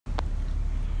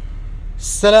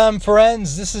Salam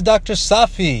friends, this is Dr.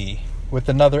 Safi with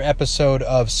another episode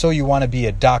of So You Want to Be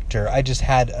a Doctor. I just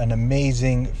had an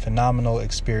amazing, phenomenal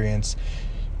experience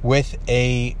with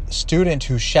a student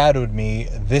who shadowed me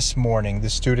this morning.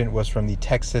 This student was from the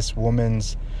Texas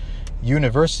Women's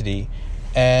University,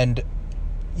 and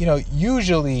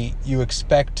usually you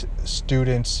expect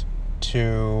students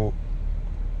to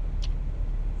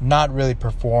not really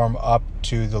perform up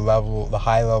to the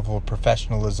high level of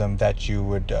professionalism that you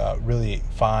would really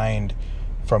find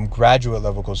from graduate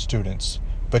level students.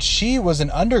 But she was an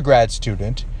undergrad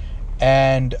student,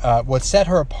 and what set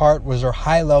her apart was her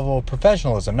high level of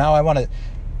professionalism. Now I want to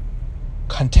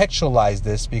contextualize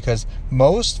this because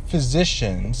most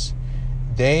physicians,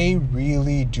 they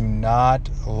really do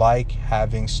not like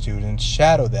having students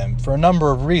shadow them for a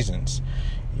number of reasons.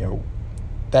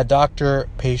 That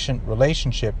doctor-patient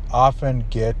relationship often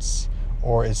gets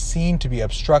or is seen to be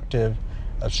obstructed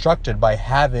by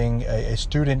having a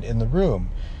student in the room.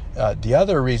 The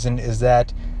other reason is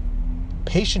that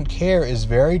patient care is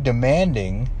very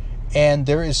demanding, and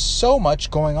there is so much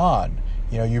going on.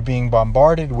 You're being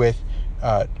bombarded with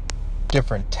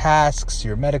different tasks,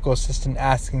 your medical assistant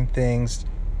asking things,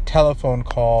 telephone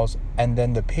calls, and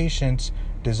then the patients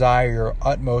desire your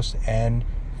utmost and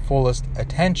fullest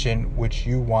attention, which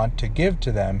you want to give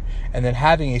to them. And then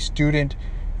having a student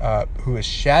who is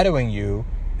shadowing you,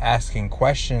 asking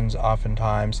questions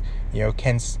oftentimes,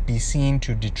 can be seen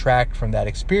to detract from that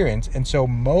experience. And so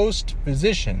most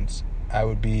physicians, I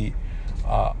would be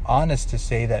honest to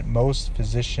say that most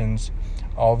physicians,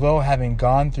 although having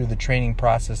gone through the training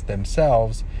process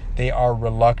themselves, they are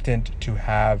reluctant to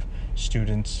have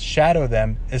students shadow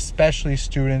them, especially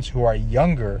students who are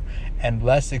younger and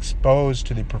less exposed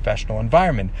to the professional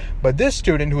environment. But this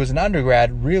student, who was an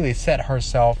undergrad, really set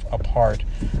herself apart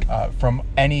from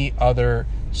any other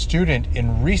student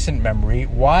in recent memory.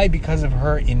 Why? Because of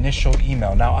her initial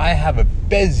email. Now, I have a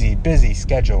busy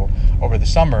schedule over the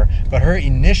summer, but her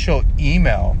initial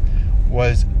email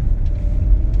was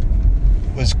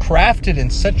crafted in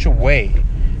such a way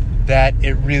that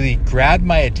it really grabbed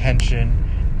my attention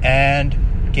and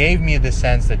gave me the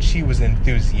sense that she was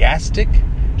enthusiastic,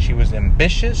 she was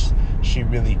ambitious, she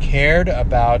really cared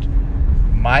about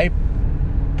my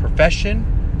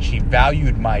profession, she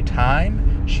valued my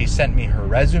time, she sent me her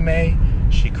resume,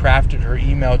 she crafted her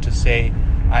email to say,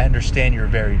 I understand you're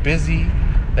very busy,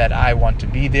 that I want to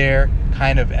be there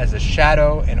kind of as a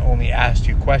shadow and only ask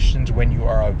you questions when you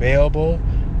are available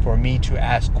for me to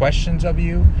ask questions of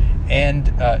you.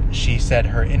 And she said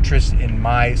her interest in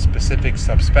my specific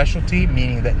subspecialty,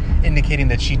 indicating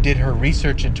that she did her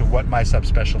research into what my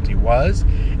subspecialty was,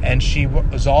 and she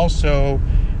was also,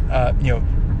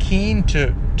 keen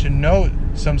to know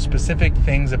some specific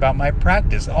things about my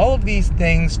practice. All of these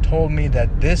things told me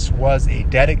that this was a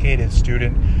dedicated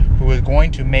student who was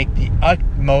going to make the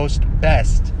utmost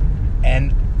best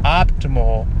and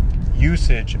optimal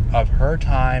usage of her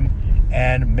time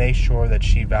and make sure that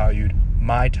she valued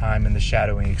my time in the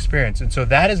shadowing experience. And so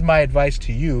that is my advice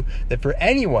to you, that for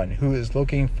anyone who is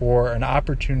looking for an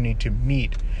opportunity to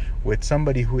meet with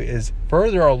somebody who is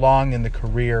further along in the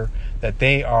career that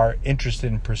they are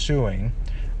interested in pursuing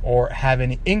or have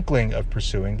an inkling of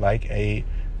pursuing, like a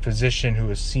physician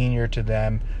who is senior to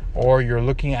them, or you're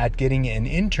looking at getting an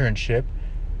internship,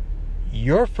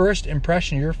 your first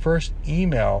impression, your first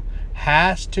email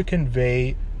has to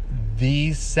convey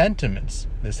these sentiments,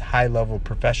 this high level of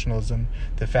professionalism,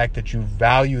 the fact that you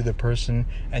value the person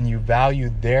and you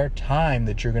value their time,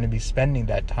 that you're going to be spending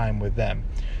that time with them.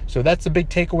 So that's a big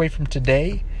takeaway from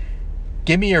today.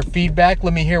 Give me your feedback.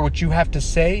 Let me hear what you have to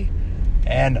say,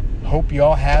 and hope you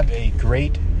all have a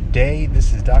great day.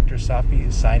 This is Dr.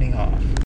 Safi signing off.